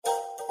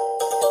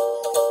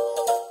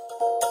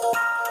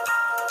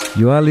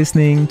You are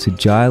listening to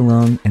Jai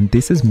Long, and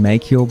this is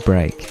Make Your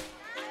Break,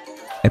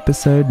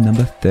 episode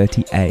number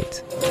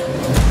 38.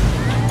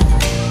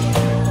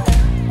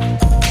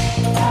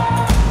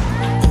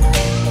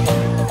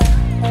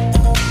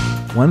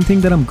 One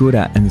thing that I'm good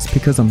at, and it's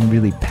because I'm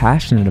really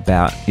passionate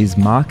about, is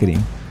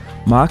marketing.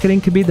 Marketing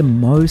can be the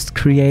most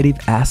creative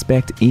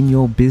aspect in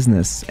your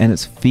business, and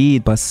it's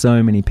feared by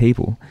so many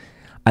people.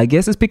 I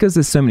guess it's because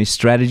there's so many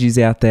strategies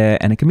out there,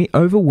 and it can be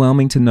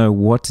overwhelming to know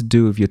what to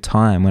do with your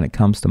time when it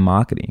comes to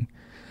marketing.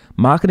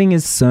 Marketing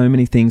is so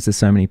many things to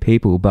so many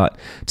people, but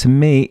to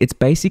me, it's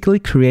basically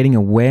creating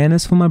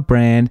awareness for my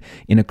brand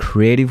in a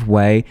creative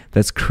way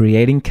that's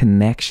creating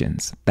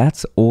connections.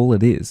 That's all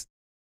it is.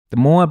 The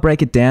more I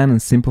break it down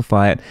and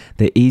simplify it,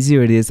 the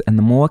easier it is, and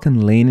the more I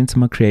can lean into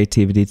my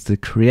creativity to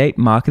create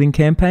marketing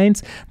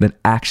campaigns that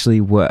actually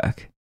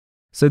work.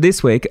 So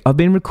this week, I've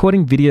been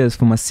recording videos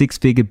for my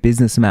 6-figure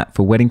business map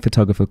for wedding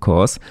photographer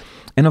course.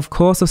 And of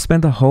course, I've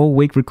spent the whole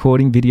week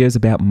recording videos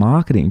about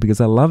marketing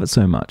because I love it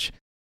so much.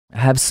 I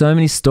have so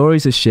many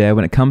stories to share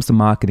when it comes to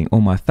marketing,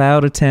 all my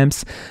failed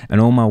attempts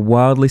and all my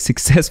wildly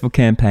successful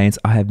campaigns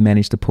I have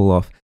managed to pull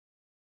off.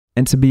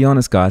 And to be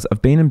honest, guys,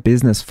 I've been in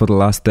business for the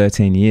last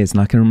 13 years,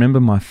 and I can remember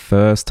my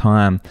first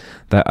time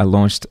that I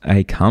launched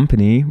a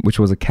company, which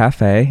was a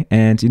cafe,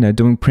 and,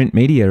 doing print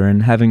media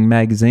and having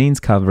magazines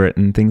cover it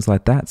and things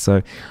like that.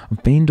 So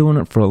I've been doing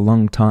it for a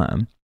long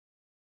time.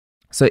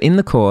 So in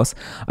the course,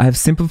 I have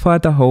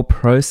simplified the whole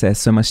process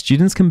so my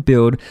students can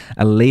build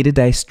a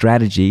lead-a-day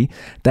strategy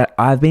that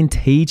I've been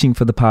teaching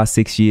for the past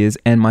 6 years,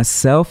 and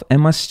myself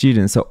and my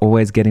students are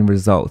always getting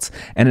results.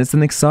 And it's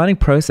an exciting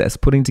process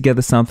putting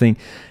together something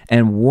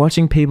and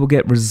watching people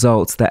get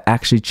results that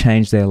actually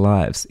change their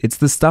lives. It's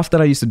the stuff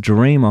that I used to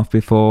dream of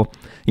before,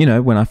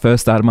 when I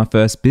first started my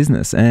first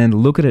business, and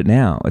look at it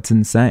now. It's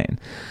insane.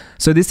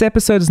 So this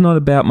episode is not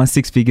about my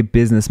 6-figure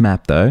business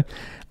map though.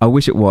 I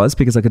wish it was,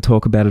 because I could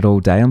talk about it all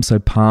day. I'm so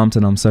pumped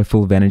and I'm so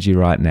full of energy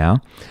right now.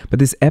 But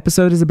this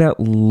episode is about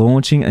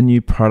launching a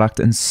new product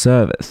and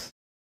service.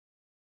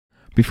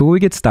 Before we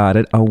get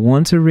started, I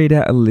want to read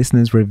out a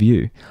listener's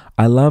review.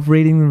 I love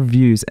reading the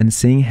reviews and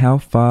seeing how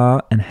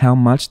far and how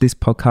much this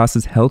podcast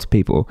has helped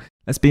people.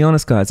 Let's be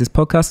honest, guys, this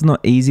podcast is not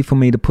easy for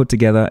me to put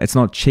together. It's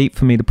not cheap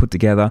for me to put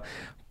together,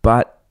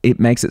 but it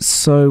makes it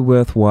so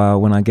worthwhile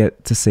when I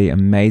get to see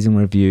amazing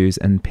reviews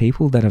and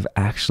people that have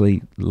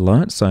actually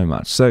learnt so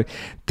much. So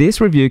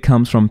this review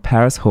comes from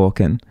Paris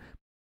Hawken.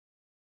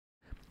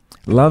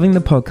 Loving the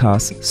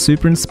podcast,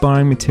 super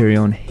inspiring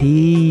material and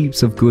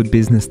heaps of good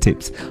business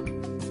tips.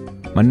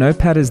 My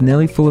notepad is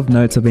nearly full of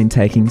notes I've been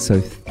taking,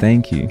 so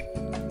thank you.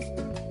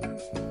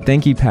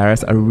 Thank you,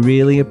 Paris. I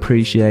really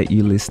appreciate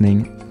you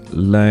listening,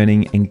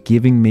 learning, and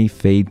giving me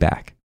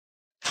feedback.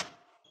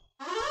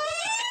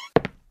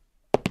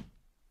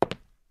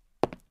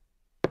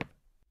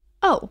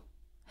 Oh,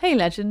 hey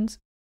legends,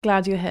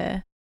 glad you're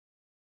here.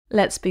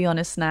 Let's be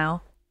honest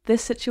now,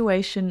 this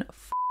situation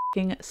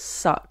f***ing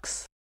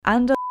sucks.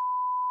 And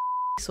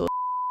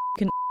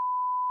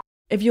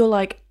if you're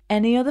like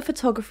any other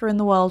photographer in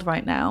the world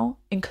right now,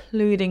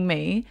 including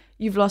me,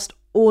 you've lost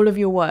all of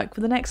your work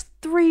for the next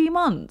 3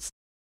 months.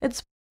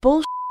 It's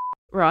bullshit,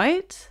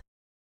 right?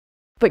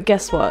 But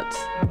guess what?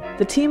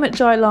 The team at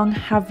Jai Long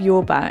have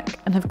your back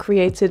and have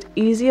created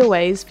easier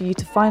ways for you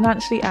to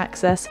financially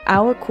access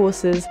our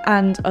courses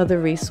and other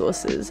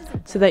resources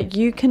so that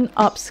you can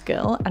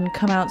upskill and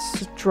come out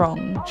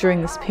strong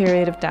during this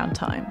period of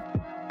downtime.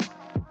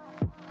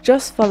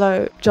 Just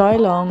follow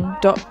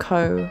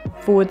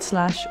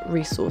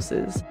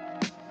jailong.co/resources.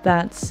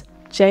 That's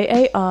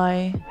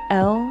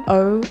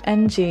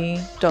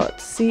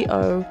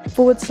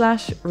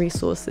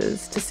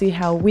jailong.co/resources to see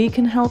how we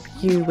can help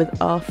you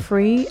with our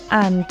free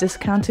and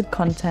discounted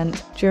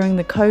content during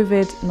the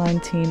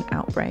COVID-19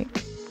 outbreak.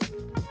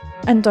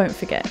 And don't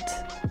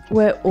forget,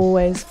 we're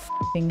always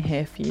f***ing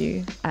here for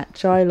you at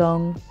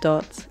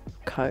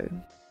jailong.co.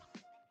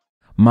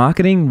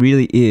 Marketing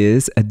really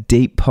is a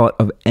deep pot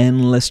of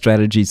endless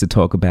strategies to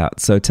talk about.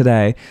 So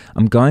today,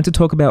 I'm going to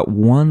talk about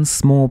one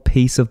small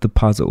piece of the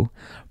puzzle: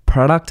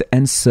 product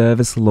and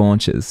service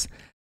launches.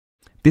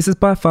 This is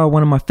by far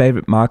one of my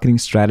favorite marketing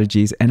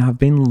strategies, and I've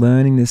been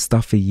learning this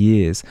stuff for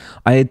years.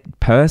 I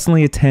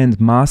personally attend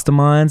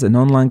masterminds and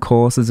online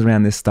courses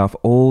around this stuff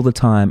all the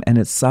time, and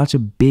it's such a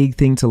big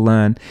thing to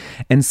learn.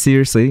 And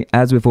seriously,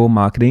 as with all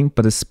marketing,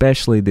 but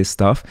especially this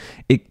stuff,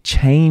 it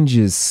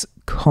changes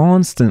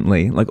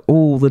constantly, like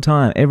all the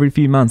time. Every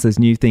few months there's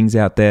new things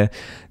out there,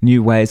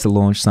 new ways to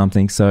launch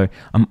something. So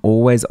I'm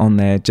always on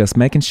there, just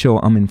making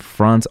sure I'm in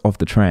front of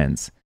the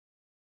trends.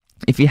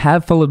 If you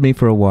have followed me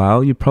for a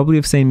while, you probably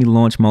have seen me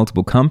launch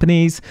multiple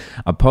companies,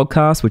 a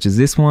podcast, which is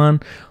this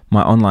one,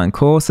 my online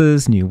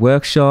courses, new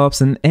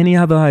workshops, and any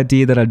other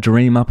idea that I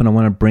dream up and I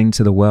want to bring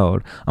to the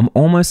world. I'm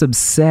almost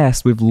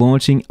obsessed with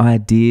launching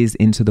ideas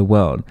into the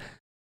world.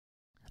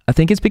 I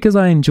think it's because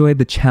I enjoyed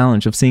the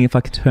challenge of seeing if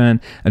I could turn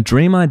a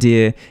dream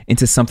idea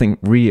into something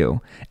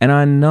real. And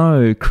I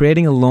know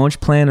creating a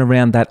launch plan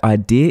around that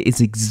idea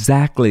is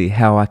exactly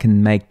how I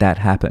can make that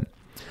happen.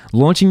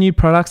 Launching new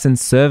products and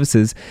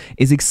services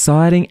is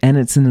exciting and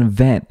it's an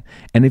event.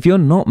 And if you're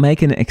not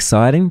making it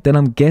exciting, then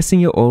I'm guessing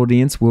your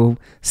audience will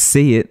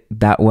see it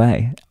that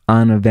way,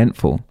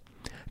 uneventful.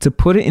 To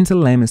put it into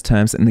layman's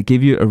terms and to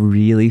give you a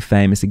really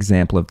famous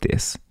example of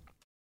this,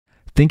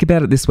 think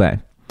about it this way.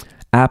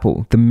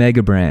 Apple, the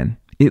mega brand,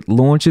 it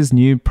launches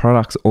new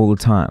products all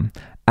the time.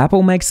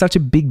 Apple makes such a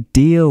big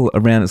deal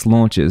around its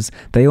launches,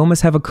 they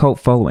almost have a cult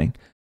following.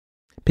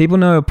 People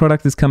know a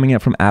product is coming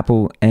out from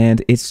Apple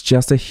and it's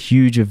just a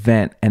huge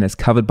event and it's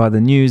covered by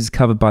the news,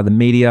 covered by the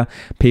media.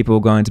 People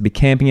are going to be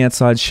camping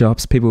outside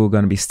shops. People are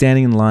going to be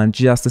standing in line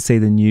just to see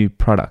the new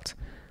product.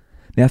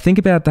 Now think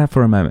about that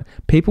for a moment.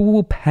 People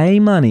will pay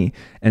money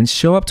and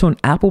show up to an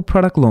Apple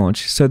product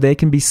launch so they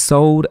can be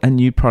sold a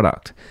new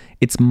product.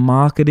 It's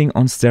marketing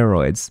on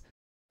steroids.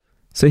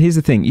 So here's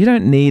the thing. You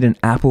don't need an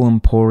Apple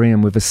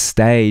emporium with a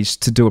stage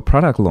to do a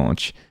product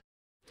launch.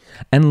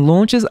 And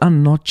launches are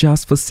not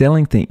just for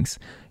selling things.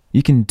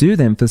 You can do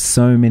them for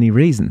so many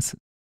reasons.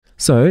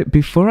 So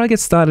before I get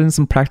started in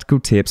some practical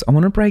tips, I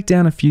want to break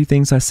down a few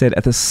things I said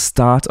at the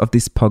start of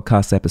this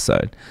podcast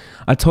episode.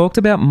 I talked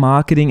about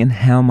marketing and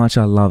how much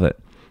I love it.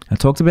 I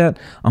talked about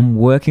I'm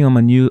working on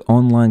my new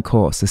online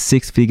course, the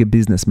 6-Figure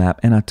Business Map,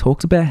 and I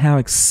talked about how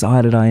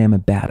excited I am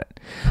about it.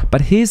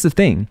 But here's the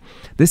thing,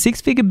 the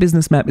 6-Figure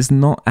Business Map is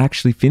not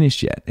actually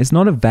finished yet. It's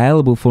not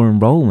available for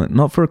enrollment,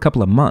 not for a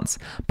couple of months,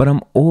 but I'm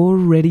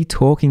already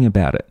talking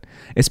about it.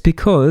 It's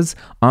because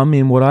I'm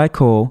in what I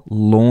call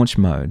launch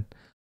mode.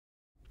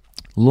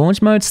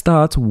 Launch mode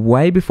starts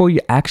way before you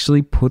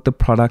actually put the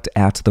product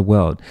out to the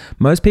world.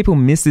 Most people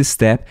miss this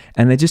step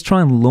and they just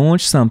try and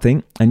launch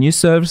something, a new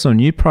service or a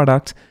new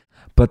product,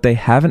 but they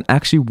haven't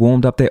actually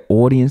warmed up their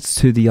audience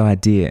to the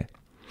idea.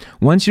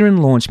 Once you're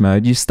in launch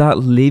mode, you start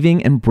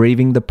living and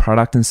breathing the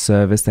product and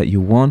service that you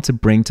want to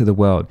bring to the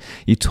world.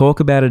 You talk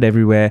about it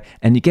everywhere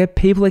and you get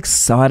people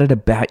excited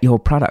about your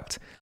product.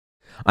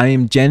 I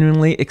am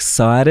genuinely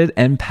excited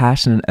and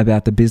passionate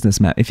about the business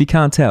map, if you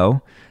can't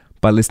tell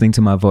by listening to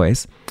my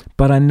voice,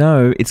 but I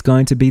know it's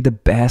going to be the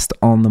best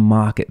on the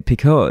market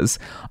because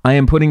I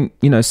am putting,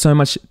 so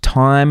much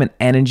time and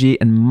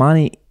energy and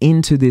money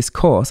into this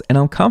course, and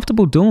I'm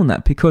comfortable doing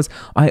that because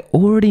I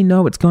already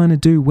know it's going to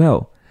do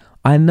well.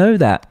 I know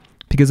that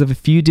because of a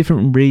few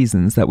different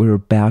reasons that we're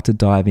about to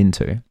dive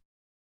into.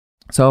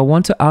 So I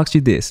want to ask you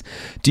this.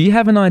 Do you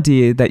have an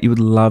idea that you would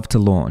love to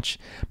launch?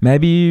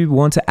 Maybe you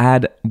want to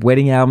add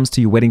wedding albums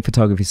to your wedding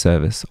photography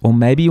service. Or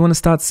maybe you want to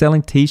start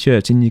selling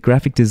t-shirts in your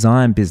graphic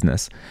design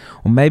business.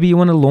 Or maybe you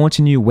want to launch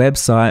a new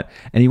website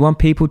and you want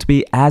people to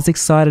be as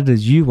excited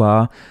as you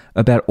are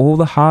about all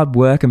the hard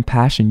work and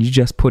passion you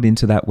just put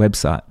into that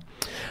website.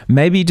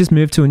 Maybe you just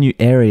moved to a new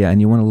area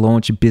and you want to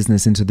launch a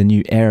business into the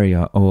new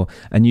area or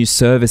a new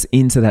service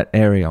into that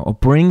area or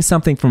bring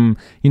something from,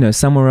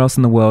 somewhere else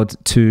in the world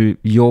to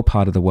your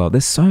part of the world.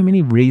 There's so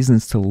many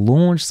reasons to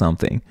launch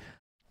something.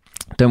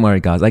 Don't worry,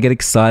 guys. I get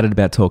excited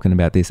about talking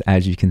about this,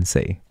 as you can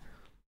see.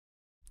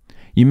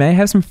 You may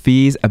have some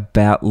fears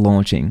about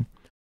launching.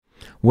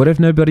 What if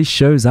nobody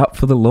shows up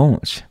for the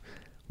launch?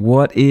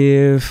 What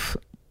if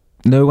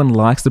no one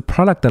likes the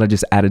product that I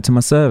just added to my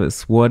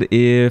service? What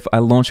if I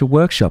launch a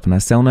workshop and I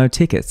sell no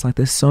tickets?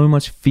 There's so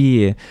much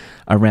fear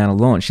around a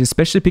launch,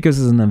 especially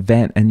because it's an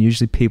event and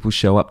usually people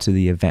show up to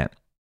the event.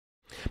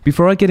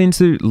 Before I get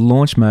into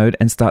launch mode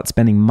and start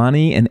spending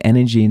money and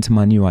energy into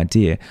my new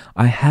idea,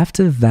 I have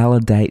to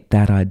validate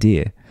that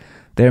idea.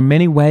 There are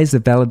many ways to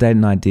validate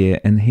an idea,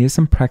 and here's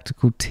some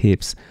practical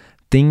tips,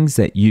 things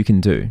that you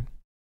can do.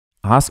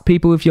 Ask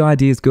people if your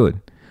idea is good.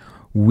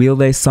 Will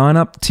they sign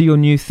up to your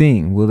new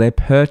thing? Will they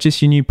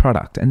purchase your new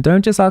product? And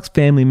don't just ask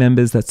family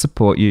members that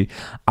support you.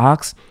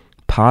 Ask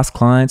past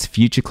clients,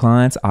 future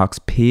clients,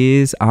 ask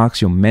peers,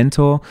 ask your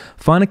mentor.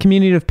 Find a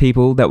community of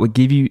people that will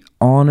give you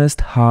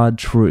honest, hard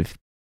truth.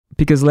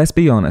 Because let's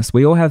be honest,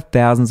 we all have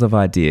thousands of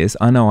ideas.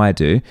 I know I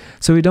do.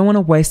 So we don't want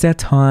to waste our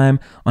time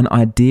on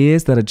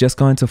ideas that are just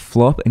going to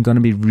flop and going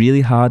to be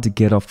really hard to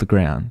get off the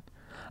ground.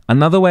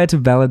 Another way to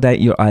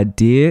validate your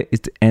idea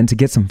and to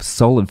get some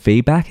solid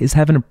feedback is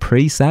having a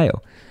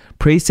pre-sale.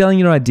 Pre-selling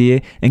your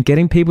idea and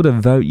getting people to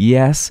vote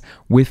yes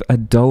with a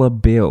dollar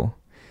bill.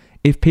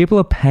 If people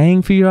are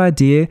paying for your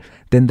idea,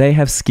 then they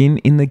have skin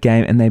in the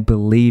game and they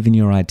believe in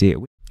your idea,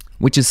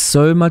 which is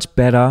so much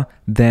better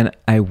than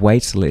a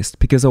wait list.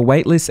 Because a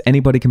wait list,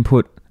 anybody can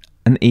put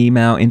an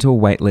email into a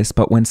wait list,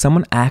 but when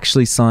someone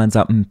actually signs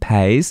up and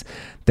pays,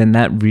 then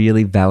that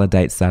really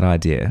validates that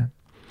idea.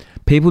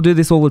 People do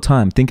this all the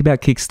time. Think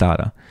about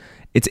Kickstarter.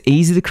 It's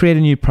easy to create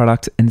a new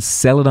product and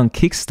sell it on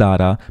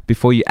Kickstarter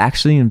before you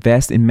actually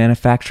invest in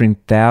manufacturing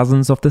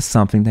thousands of the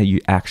something that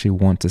you actually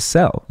want to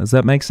sell. Does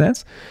that make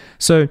sense?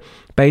 So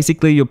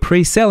basically you're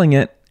pre-selling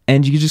it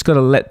and you just got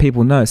to let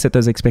people know, set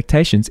those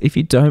expectations. If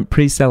you don't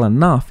pre-sell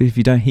enough, if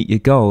you don't hit your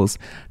goals,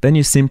 then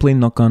you're simply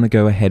not going to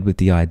go ahead with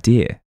the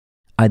idea.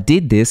 I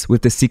did this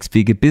with the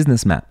 6-Figure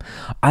Business Map.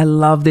 I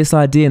love this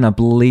idea and I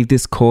believe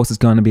this course is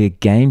going to be a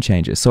game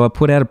changer. So I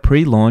put out a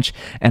pre-launch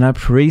and I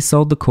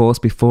pre-sold the course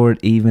before it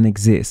even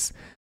exists.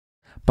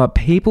 But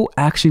people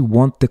actually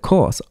want the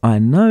course. I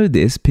know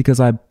this because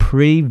I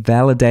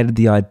pre-validated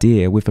the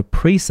idea with a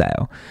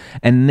pre-sale.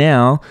 And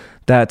now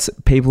that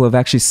people have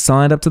actually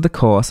signed up to the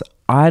course,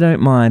 I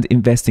don't mind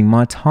investing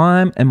my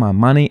time and my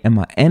money and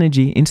my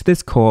energy into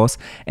this course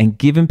and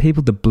giving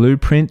people the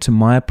blueprint to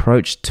my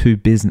approach to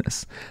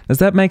business. Does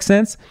that make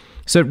sense?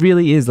 So it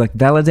really is like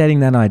validating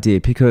that idea,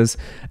 because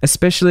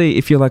especially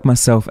if you're like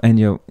myself and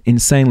you're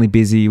insanely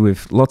busy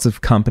with lots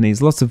of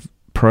companies, lots of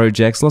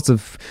projects, lots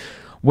of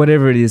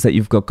whatever it is that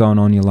you've got going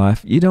on in your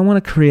life, you don't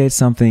want to create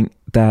something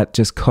that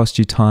just costs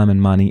you time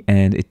and money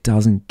and it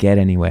doesn't get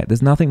anywhere.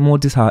 There's nothing more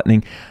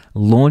disheartening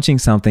launching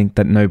something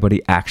that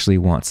nobody actually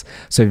wants.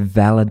 So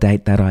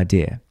validate that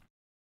idea.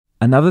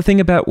 Another thing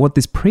about what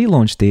this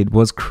pre-launch did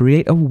was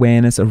create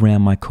awareness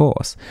around my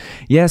course.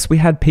 Yes, we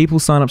had people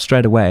sign up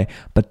straight away,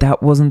 but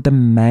that wasn't the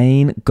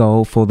main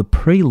goal for the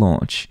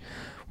pre-launch.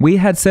 We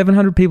had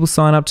 700 people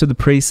sign up to the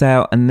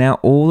pre-sale, and now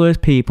all those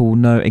people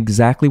know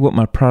exactly what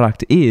my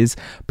product is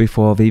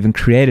before I've even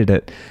created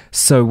it.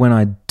 So when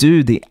I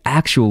do the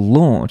actual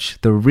launch,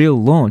 the real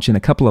launch in a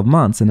couple of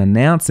months and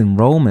announce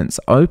enrollments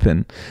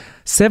open,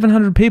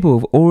 700 people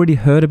have already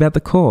heard about the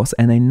course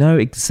and they know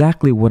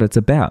exactly what it's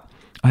about.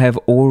 I have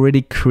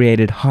already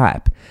created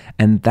hype,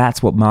 and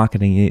that's what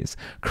marketing is.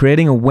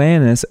 Creating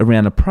awareness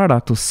around a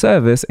product or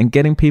service and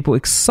getting people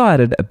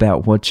excited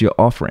about what you're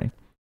offering.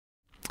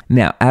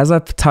 Now, as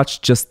I've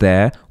touched just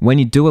there, when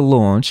you do a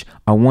launch,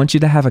 I want you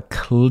to have a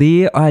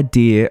clear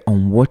idea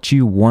on what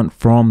you want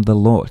from the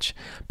launch,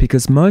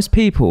 because most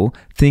people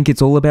think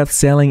it's all about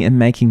selling and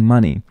making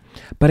money,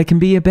 but it can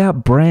be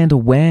about brand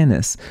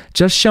awareness,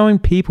 just showing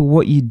people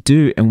what you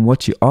do and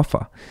what you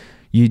offer.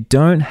 You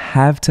don't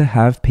have to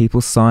have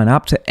people sign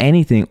up to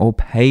anything or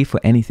pay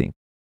for anything.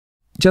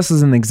 Just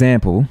as an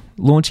example,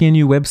 launching a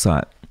new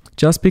website.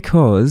 Just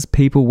because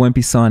people won't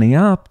be signing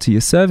up to your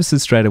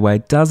services straight away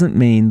doesn't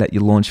mean that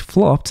your launch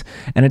flopped,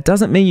 and it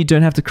doesn't mean you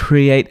don't have to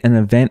create an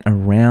event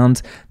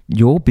around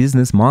your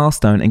business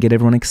milestone and get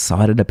everyone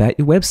excited about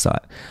your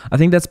website. I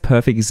think that's a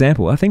perfect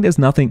example. I think there's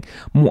nothing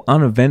more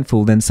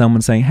uneventful than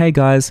someone saying, "Hey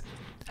guys,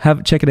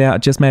 check it out, I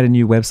just made a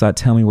new website,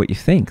 tell me what you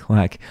think."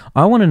 Like,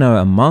 I want to know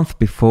a month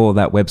before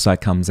that website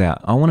comes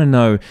out. I want to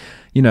know,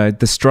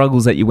 the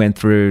struggles that you went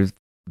through.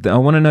 I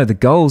want to know the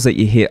goals that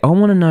you hit. I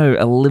want to know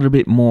a little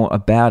bit more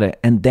about it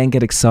and then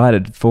get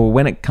excited for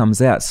when it comes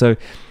out. So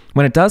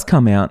when it does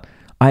come out,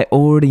 I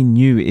already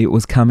knew it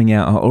was coming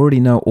out. I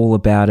already know all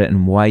about it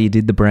and why you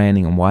did the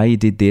branding and why you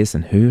did this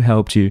and who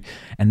helped you.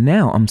 And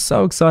now I'm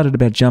so excited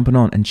about jumping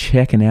on and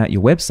checking out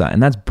your website.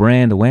 And that's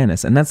brand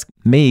awareness. And that's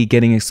me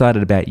getting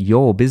excited about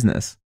your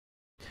business.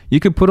 You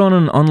could put on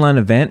an online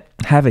event,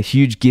 have a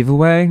huge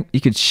giveaway.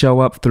 You could show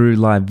up through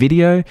live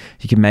video.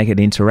 You can make it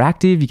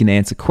interactive. You can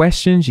answer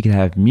questions. You can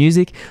have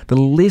music. The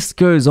list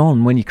goes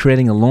on when you're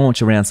creating a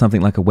launch around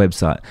something like a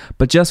website.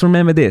 But just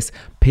remember this,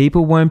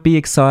 people won't be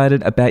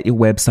excited about your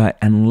website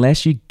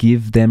unless you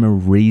give them a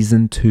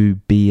reason to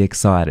be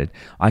excited.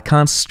 I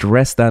can't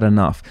stress that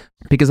enough,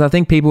 because I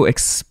think people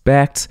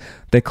expect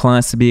their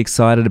clients to be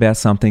excited about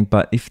something,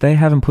 but if they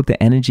haven't put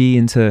the energy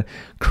into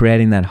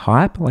creating that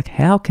hype, like,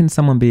 how can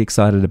someone be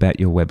excited about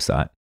your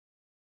website?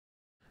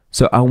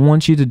 So I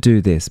want you to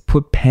do this.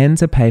 Put pen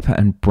to paper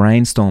and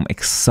brainstorm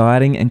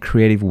exciting and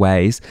creative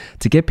ways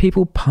to get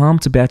people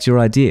pumped about your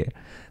idea.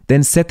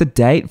 Then set the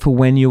date for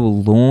when you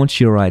will launch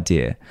your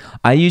idea.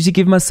 I usually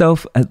give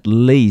myself at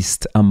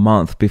least a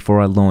month before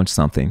I launch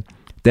something.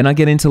 Then I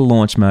get into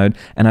launch mode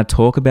and I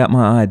talk about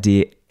my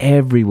idea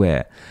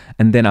everywhere.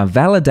 And then I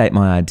validate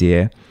my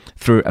idea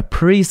through a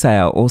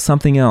pre-sale or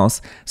something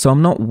else, so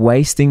I'm not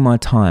wasting my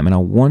time, and I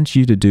want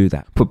you to do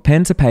that. Put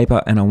pen to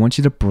paper and I want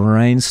you to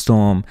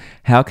brainstorm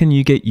how can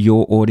you get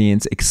your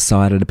audience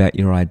excited about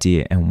your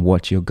idea and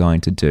what you're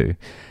going to do.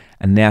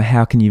 And now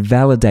how can you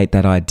validate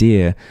that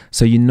idea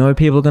so you know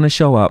people are going to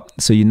show up,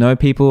 so you know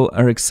people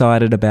are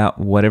excited about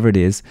whatever it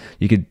is.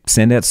 You could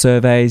send out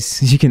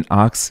surveys, you can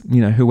ask,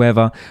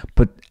 whoever,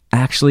 but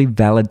actually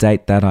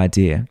validate that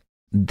idea.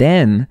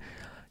 Then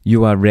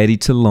you are ready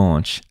to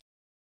launch.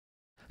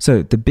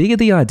 So the bigger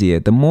the idea,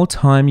 the more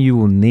time you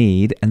will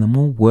need and the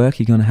more work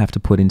you're going to have to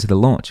put into the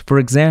launch. For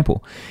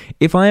example,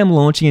 if I am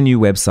launching a new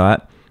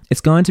website, it's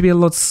going to be a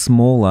lot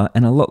smaller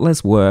and a lot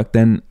less work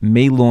than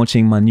me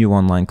launching my new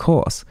online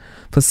course.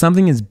 For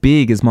something as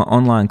big as my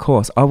online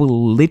course, I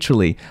will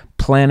literally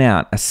plan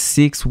out a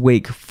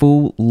 6-week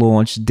full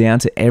launch down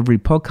to every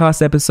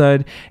podcast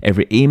episode,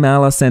 every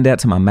email I send out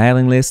to my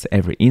mailing list,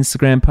 every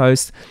Instagram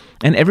post,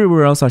 and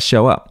everywhere else I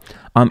show up.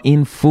 I'm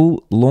in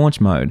full launch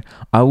mode.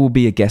 I will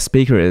be a guest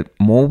speaker at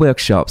more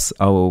workshops.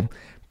 I will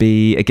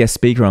be a guest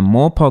speaker on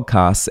more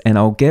podcasts, and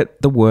I'll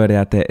get the word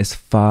out there as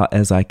far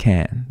as I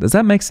can. Does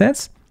that make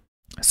sense?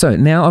 So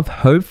now I've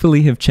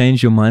hopefully have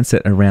changed your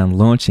mindset around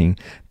launching.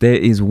 There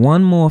is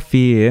one more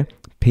fear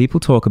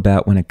people talk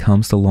about when it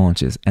comes to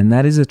launches, and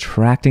that is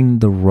attracting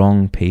the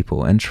wrong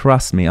people. And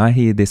trust me, I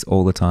hear this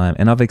all the time,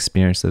 and I've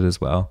experienced it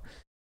as well.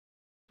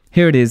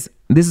 Here it is.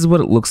 This is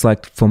what it looks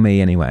like for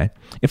me anyway.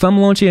 If I'm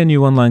launching a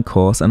new online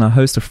course and I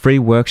host a free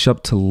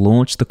workshop to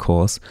launch the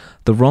course,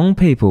 the wrong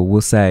people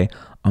will say,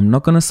 I'm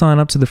not going to sign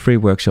up to the free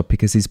workshop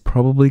because he's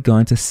probably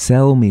going to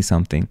sell me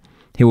something.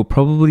 He will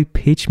probably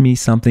pitch me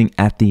something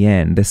at the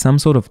end. There's some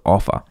sort of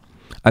offer.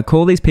 I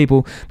call these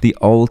people the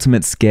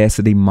ultimate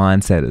scarcity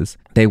mindsetters.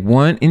 They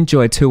won't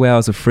enjoy 2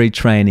 hours of free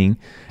training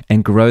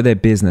and grow their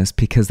business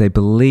because they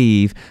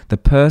believe the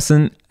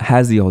person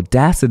has the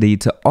audacity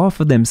to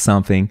offer them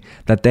something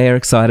that they are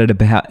excited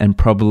about and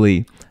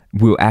probably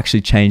will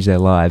actually change their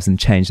lives and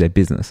change their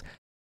business.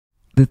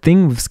 The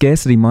thing with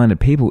scarcity-minded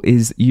people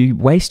is you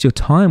waste your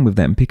time with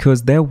them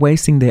because they're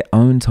wasting their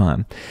own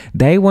time.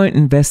 They won't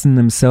invest in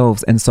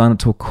themselves and sign up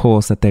to a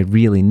course that they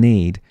really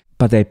need,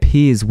 but their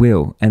peers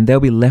will, and they'll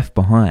be left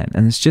behind.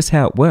 And it's just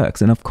how it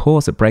works. And of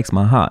course, it breaks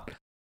my heart.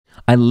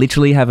 I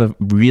literally have a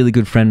really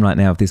good friend right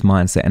now with this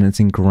mindset, and it's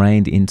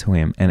ingrained into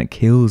him, and it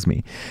kills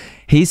me.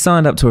 He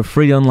signed up to a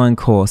free online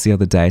course the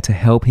other day to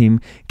help him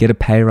get a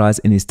pay rise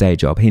in his day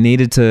job. He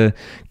needed to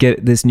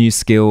get this new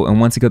skill, and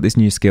once he got this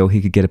new skill,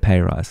 he could get a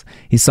pay rise.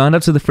 He signed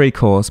up to the free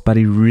course, but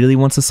he really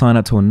wants to sign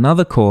up to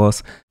another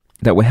course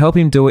that will help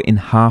him do it in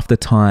half the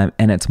time,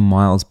 and it's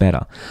miles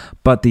better.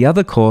 But the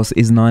other course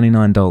is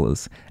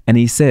 $99, and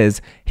he says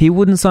he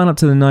wouldn't sign up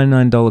to the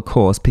 $99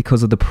 course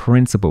because of the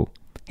principle.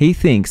 He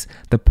thinks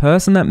the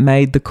person that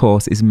made the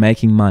course is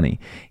making money.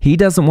 He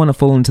doesn't want to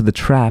fall into the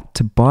trap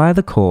to buy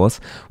the course,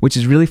 which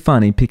is really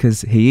funny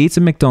because he eats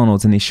at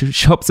McDonald's and he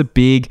shops at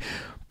big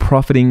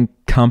profiting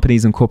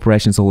companies and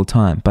corporations all the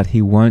time, but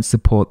he won't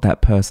support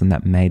that person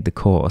that made the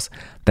course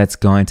that's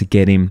going to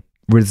get him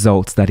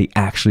results that he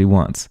actually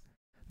wants.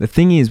 The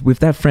thing is with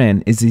that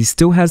friend is he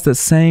still has the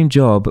same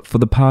job for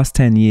the past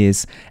 10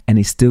 years and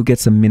he still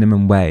gets a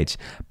minimum wage,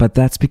 but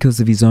that's because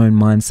of his own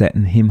mindset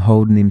and him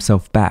holding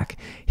himself back.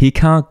 He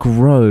can't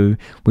grow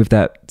with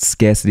that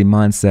scarcity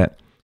mindset.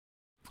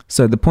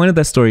 So the point of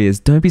that story is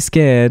don't be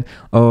scared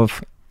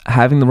of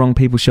having the wrong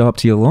people show up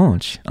to your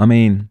launch. I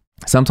mean,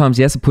 sometimes,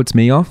 yes, it puts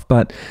me off,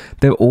 but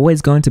they're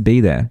always going to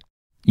be there.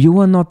 You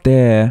are not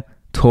there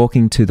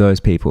talking to those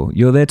people.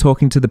 You're there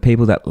talking to the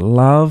people that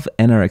love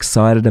and are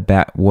excited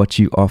about what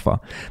you offer.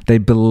 They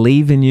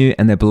believe in you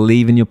and they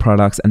believe in your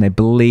products, and they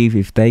believe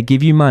if they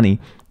give you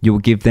money, you will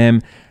give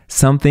them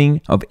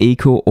something of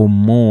equal or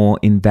more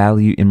in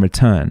value in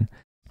return.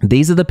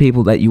 These are the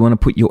people that you want to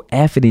put your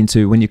effort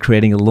into when you're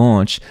creating a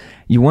launch.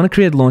 You want to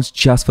create a launch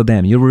just for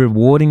them. You're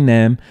rewarding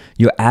them,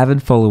 your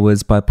avid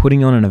followers, by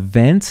putting on an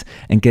event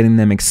and getting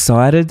them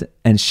excited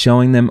and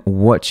showing them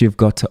what you've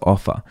got to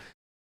offer.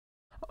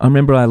 I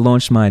remember I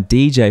launched my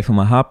DJ for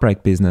my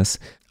heartbreak business.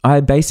 I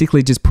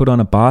basically just put on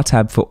a bar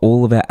tab for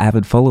all of our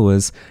avid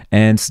followers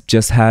and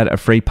just had a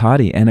free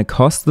party, and it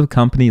cost the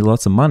company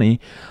lots of money.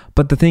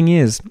 But the thing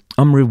is,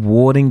 I'm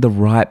rewarding the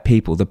right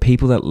people, the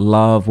people that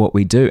love what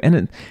we do.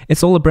 And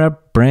it's all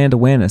about brand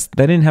awareness.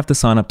 They didn't have to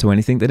sign up to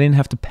anything. They didn't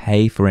have to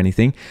pay for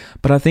anything.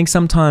 But I think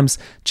sometimes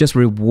just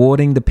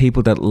rewarding the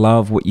people that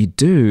love what you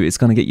do is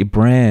going to get your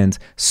brand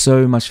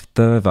so much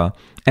further.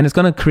 And it's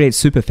going to create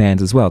super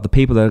fans as well. The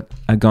people that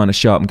are going to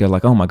show up and go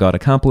like, oh my God, I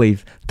can't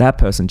believe that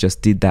person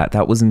just did that.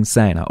 That was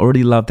insane. I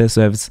already love their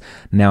service.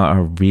 Now I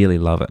really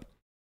love it.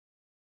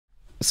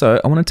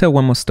 So I want to tell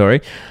one more story.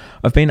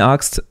 I've been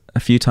asked a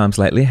few times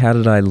lately, how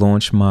did I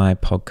launch my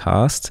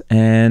podcast?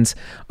 And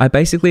I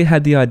basically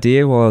had the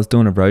idea while I was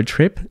doing a road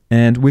trip,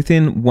 and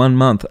within 1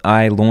 month,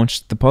 I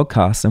launched the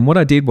podcast. And what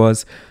I did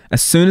was,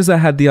 as soon as I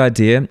had the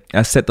idea,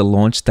 I set the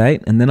launch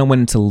date, and then I went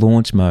into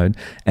launch mode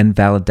and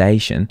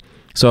validation.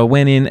 So I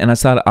went in and I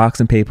started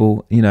asking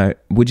people,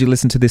 would you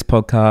listen to this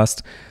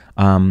podcast?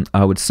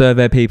 I would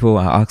survey people.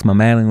 I asked my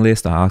mailing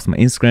list. I asked my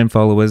Instagram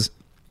followers.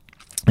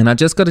 And I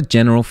just got a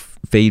general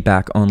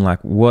feedback on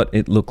like what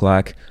it looked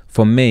like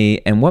for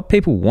me and what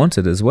people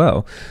wanted as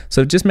well.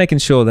 So just making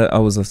sure that I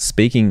was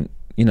speaking,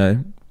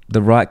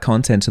 the right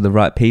content to the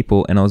right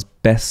people, and I was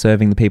best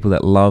serving the people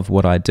that love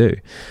what I do.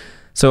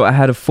 So I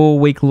had a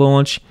 4-week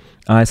launch.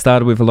 I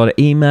started with a lot of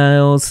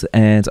emails,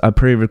 and I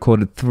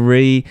pre-recorded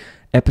 3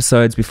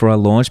 episodes before I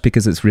launch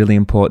because it's really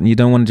important. You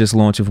don't want to just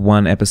launch with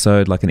 1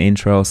 episode, like an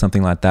intro or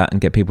something like that, and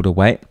get people to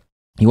wait.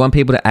 You want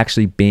people to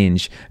actually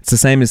binge. It's the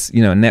same as, a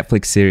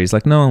Netflix series.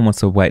 Like no one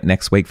wants to wait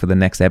next week for the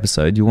next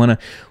episode. You want to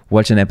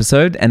watch an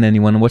episode and then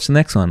you want to watch the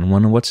next one and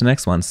want to watch the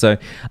next one. So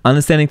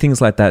understanding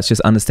things like that, it's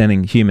just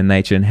understanding human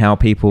nature and how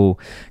people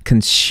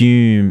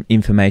consume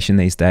information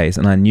these days.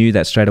 And I knew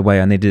that straight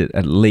away I needed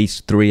at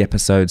least 3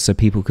 episodes so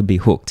people could be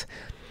hooked.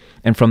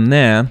 And from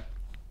there,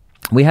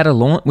 we had a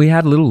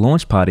little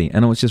launch party,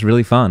 and it was just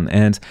really fun.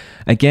 And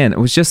again, it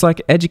was just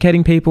like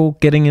educating people,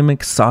 getting them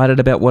excited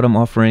about what I'm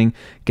offering,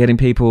 getting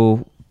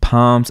people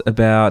pumped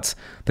about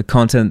the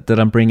content that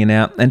I'm bringing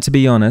out. And to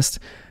be honest,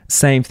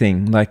 same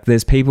thing. Like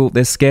there's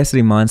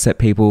scarcity mindset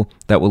people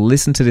that will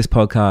listen to this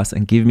podcast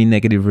and give me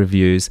negative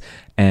reviews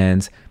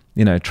and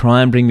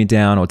try and bring me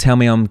down or tell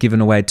me I'm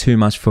giving away too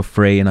much for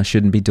free and I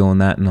shouldn't be doing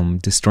that and I'm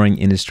destroying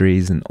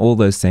industries and all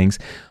those things.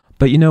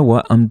 But you know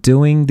what? I'm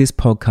doing this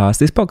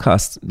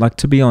podcast. Like,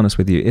 to be honest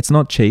with you, it's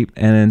not cheap.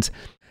 And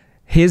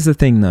Here's the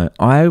thing though,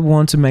 I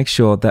want to make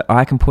sure that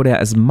I can put out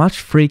as much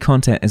free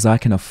content as I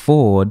can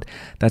afford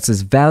that's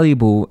as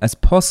valuable as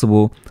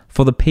possible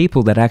for the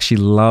people that actually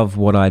love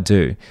what I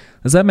do.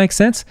 Does that make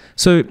sense?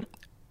 So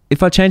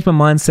if I change my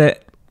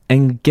mindset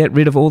and get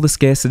rid of all the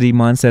scarcity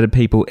mindset of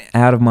people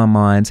out of my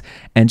mind,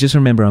 and just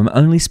remember, I'm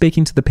only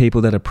speaking to the people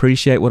that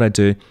appreciate what I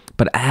do,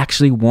 but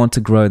actually want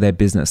to grow their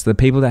business. The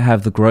people that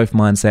have the growth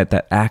mindset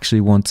that actually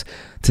want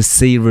to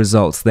see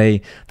results. They're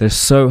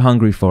so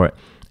hungry for it.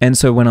 And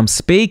so when I'm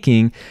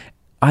speaking,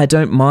 I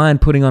don't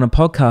mind putting on a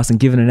podcast and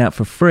giving it out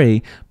for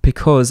free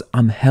because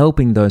I'm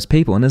helping those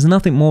people. And there's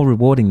nothing more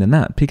rewarding than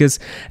that, because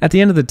at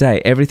the end of the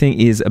day, everything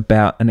is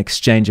about an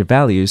exchange of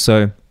value.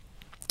 So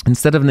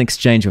instead of an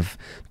exchange of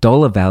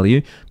dollar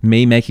value,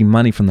 me making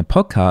money from the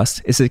podcast,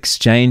 it's an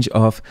exchange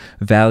of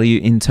value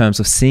in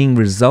terms of seeing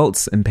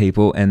results in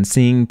people and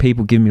seeing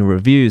people give me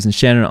reviews and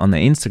sharing it on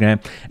their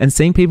Instagram and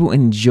seeing people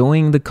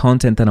enjoying the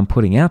content that I'm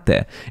putting out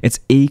there.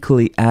 It's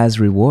equally as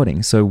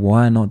rewarding. So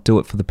why not do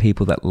it for the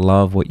people that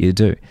love what you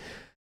do?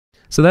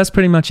 So that's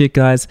pretty much it,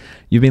 guys.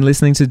 You've been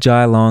listening to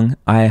Jai Long.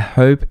 I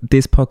hope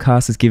this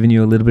podcast has given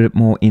you a little bit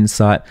more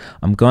insight.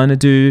 I'm going to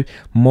do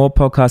more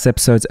podcast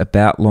episodes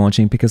about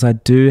launching because I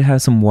do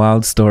have some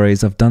wild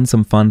stories. I've done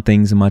some fun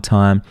things in my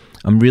time.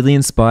 I'm really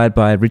inspired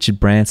by Richard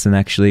Branson,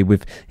 actually,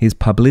 with his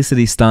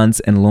publicity stunts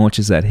and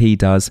launches that he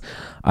does.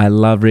 I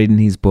love reading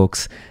his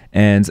books.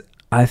 And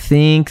I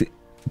think,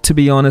 to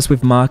be honest,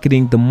 with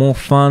marketing, the more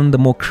fun, the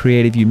more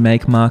creative you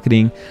make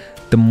marketing,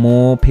 the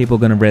more people are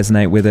going to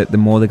resonate with it, the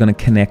more they're going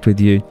to connect with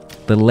you.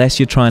 The less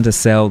you're trying to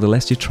sell, the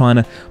less you're trying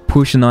to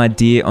push an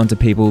idea onto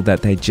people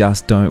that they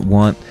just don't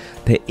want,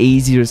 the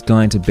easier it's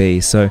going to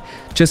be. So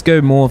just go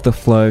more of the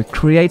flow,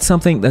 create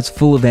something that's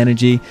full of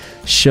energy,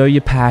 show your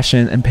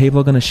passion, and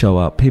people are going to show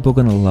up. People are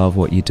going to love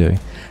what you do.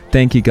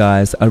 Thank you,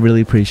 guys. I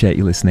really appreciate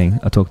you listening.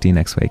 I'll talk to you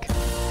next week.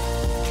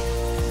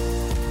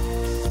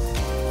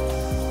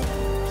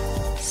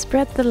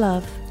 Spread the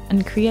love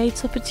and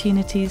create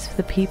opportunities for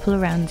the people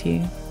around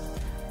you.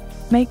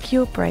 Make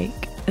Your Break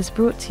is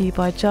brought to you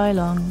by Jai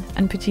Long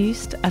and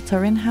produced at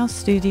our in-house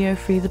studio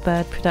Free the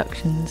Bird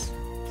Productions.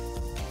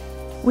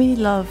 We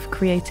love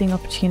creating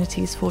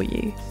opportunities for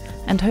you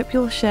and hope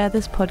you'll share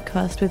this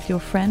podcast with your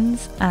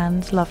friends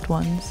and loved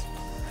ones.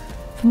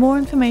 For more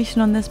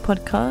information on this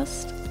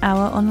podcast,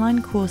 our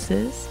online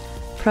courses,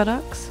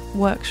 products,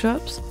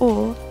 workshops,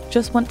 or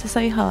just want to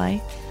say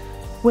hi,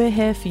 we're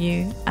here for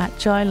you at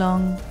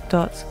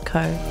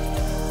jailong.co.